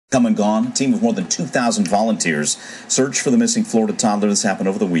Come and gone. A team of more than 2,000 volunteers searched for the missing Florida toddler. This happened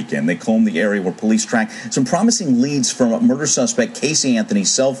over the weekend. They combed the area where police tracked some promising leads from a murder suspect Casey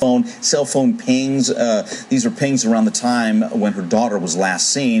Anthony's cell phone pings. These are pings around the time when her daughter was last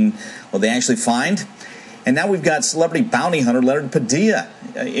seen. Well, they actually find. And now we've got celebrity bounty hunter Leonard Padilla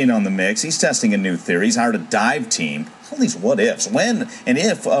in on the mix. He's testing a new theory. He's hired a dive team. All these what ifs. When and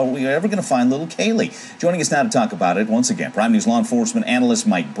if we are ever going to find little Kaylee? Joining us now to talk about it once again, Prime News law enforcement analyst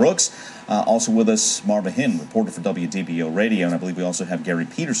Mike Brooks. Also with us, Marva Hinn, reporter for WDBO Radio, and I believe we also have Gary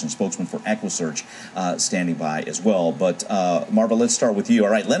Peterson, spokesman for EquiSearch, standing by as well. But Marva, let's start with you.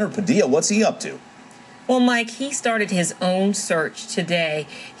 All right, Leonard Padilla, what's he up to? Well, Mike, he started his own search today.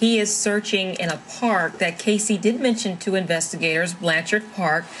 He is searching in a park that Casey did mention to investigators, Blanchard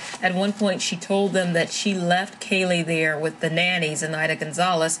Park. At one point, she told them that she left Kaylee there with the nanny, Zenaida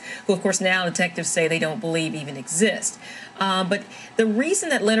Gonzalez, who, of course, now detectives say they don't believe even exist. But the reason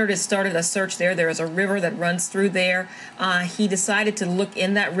that Leonard has started a search there is a river that runs through there. He decided to look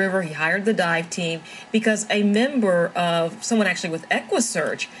in that river. He hired the dive team because a member of someone actually with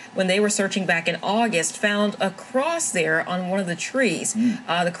EquiSearch, when they were searching back in August, found a cross there on one of the trees.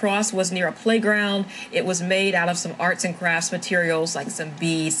 The cross was near a playground. It was made out of some arts and crafts materials like some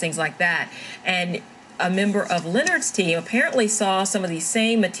beads, things like that. And a member of Leonard's team apparently saw some of these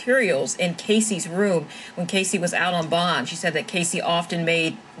same materials in Casey's room when Casey was out on bond. She said that Casey often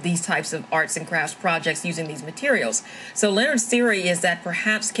made these types of arts and crafts projects using these materials. So Leonard's theory is that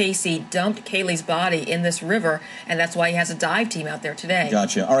perhaps Casey dumped Kaylee's body in this river, and that's why he has a dive team out there today.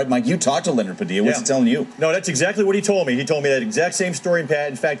 Gotcha. All right, Mike, you talked to Leonard Padilla. What's he telling you? No, that's exactly what he told me. He told me that exact same story. In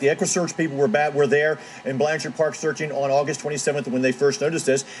fact, the EquiSearch people were there in Blanchard Park searching on August 27th when they first noticed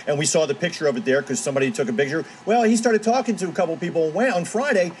this, and we saw the picture of it there because somebody took a picture. Well, he started talking to a couple of people on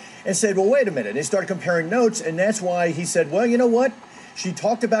Friday and said, well, wait a minute. They started comparing notes, and that's why he said, well, you know what? She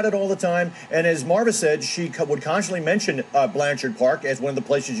talked about it all the time, and as Marva said, she would constantly mention Blanchard Park as one of the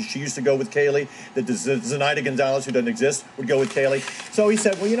places she used to go with Kaylee, that Zenaida Gonzalez, who doesn't exist, would go with Kaylee. So he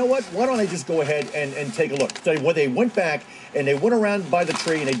said, well, you know what? Why don't I just go ahead and take a look? So they went back, and they went around by the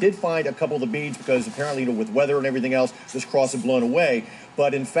tree, and they did find a couple of the beads because apparently, with weather and everything else, this cross had blown away.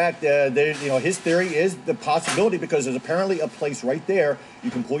 But in fact, his theory is the possibility because there's apparently a place right there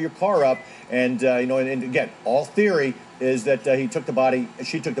you can pull your car up, and and again, all theory is that she took the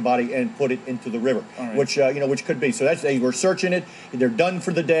body and put it into the river, right. which could be. So they were searching it. They're done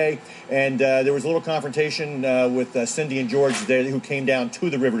for the day, and there was a little confrontation with Cindy and George today, who came down to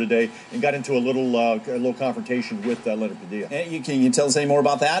the river today and got into a little confrontation with Leonard Padilla. Can you tell us any more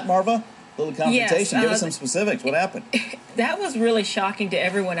about that, Marva? Little confrontation. Yes, give us some specifics. What happened? That was really shocking to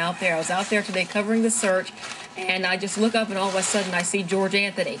everyone out there. I was out there today covering the search, and I just look up, and all of a sudden I see George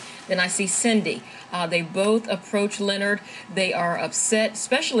Anthony. Then I see Cindy. They both approach Leonard. They are upset,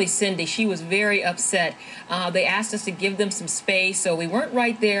 especially Cindy. She was very upset. They asked us to give them some space, so we weren't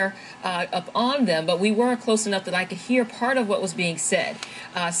right there up on them, but we were close enough that I could hear part of what was being said.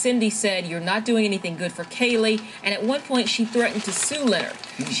 Cindy said, "You're not doing anything good for Kaylee," and at one point she threatened to sue Leonard.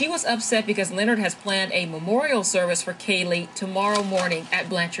 She was upset because Leonard has planned a memorial service for Kaylee tomorrow morning at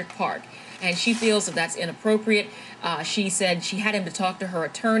Blanchard Park, and she feels that that's inappropriate. She said she had him to talk to her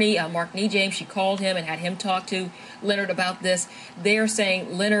attorney, Mark James. She called him and had him talk to Leonard about this. They're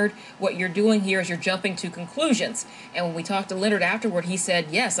saying, Leonard, what you're doing here is you're jumping to conclusions. And when we talked to Leonard afterward, he said,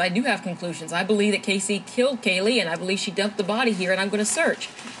 yes, I do have conclusions. I believe that Casey killed Kaylee, and I believe she dumped the body here, and I'm going to search.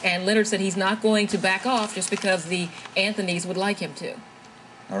 And Leonard said he's not going to back off just because the Anthonys would like him to.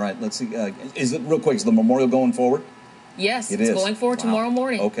 All right, let's see. Is it real quick? Is the memorial going forward? Yes, it's going forward tomorrow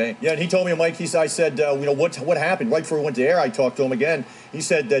morning. Okay. Yeah, and he told me, Mike, I said, what happened? Right before we went to air, I talked to him again. He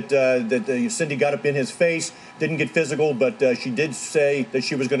said that Cindy got up in his face, didn't get physical, but she did say that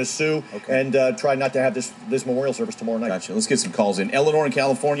she was going to sue and try not to have this memorial service tomorrow night. Gotcha. Let's get some calls in. Eleanor in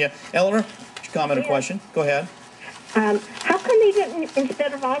California. Eleanor, comment or question? Go ahead. How come they didn't,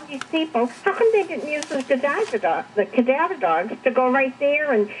 instead of all these people, how come they didn't use the cadaver dogs to go right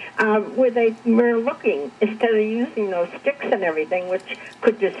there and where they were looking, instead of using those sticks and everything, which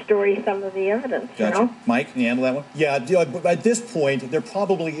could destroy some of the evidence, Gotcha. Mike, can you handle that one? Yeah, at this point, there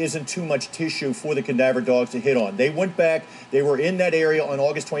probably isn't too much tissue for the cadaver dogs to hit on. They went back, they were in that area on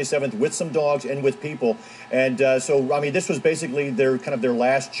August 27th with some dogs and with people, and so, I mean, this was basically their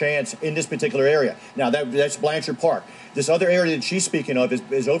last chance in this particular area. Now, that's Blanchard Park. This other area that she's speaking of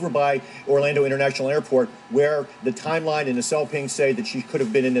is over by Orlando International Airport, where the timeline and the cell pings say that she could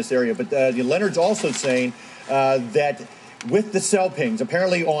have been in this area. But Leonard's also saying that with the cell pings.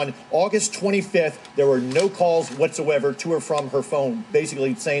 Apparently on August 25th, there were no calls whatsoever to or from her phone,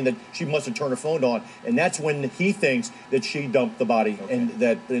 basically saying that she must have turned her phone on. And that's when he thinks that she dumped the body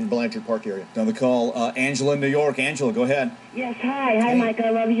in Blanchard Park area. Another call, Angela in New York. Angela, go ahead. Yes, hi. Hi, Mike. I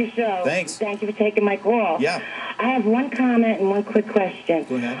love your show. Thanks. Thank you for taking my call. Yeah. I have one comment and one quick question.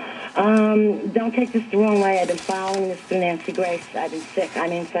 Go ahead. Don't take this the wrong way. I've been following this through Nancy Grace. I've been sick. I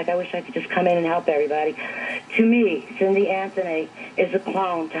mean, it's like I wish I could just come in and help everybody. To me, Cindy Anthony is a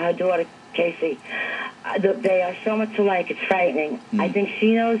clone to her daughter, Casey. They are so much alike, it's frightening. I think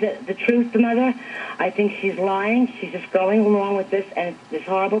she knows the truth, the mother. I think she's lying. She's just going along with this, and this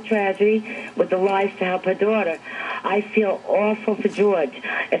horrible tragedy with the lies to help her daughter. I feel awful for George.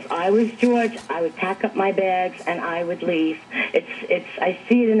 If I was George, I would pack up my bags and I would leave. I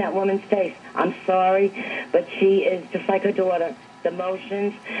see it in that woman's face. I'm sorry, but she is just like her daughter. The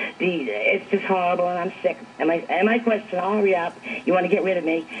motions, it's just horrible, and I'm sick. And my question, I'll hurry up. You want to get rid of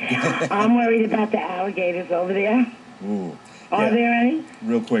me? I'm worried about the alligators over there. Ooh. Are there any?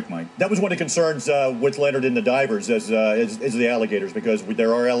 Real quick, Mike. That was one of the concerns with Leonard and the divers is the alligators, because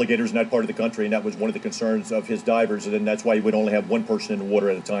there are alligators in that part of the country, and that was one of the concerns of his divers, and that's why he would only have one person in the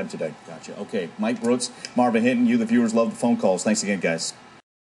water at a time today. Gotcha. Okay. Mike Brooks, Marvin Hinton, you, the viewers, love the phone calls. Thanks again, guys.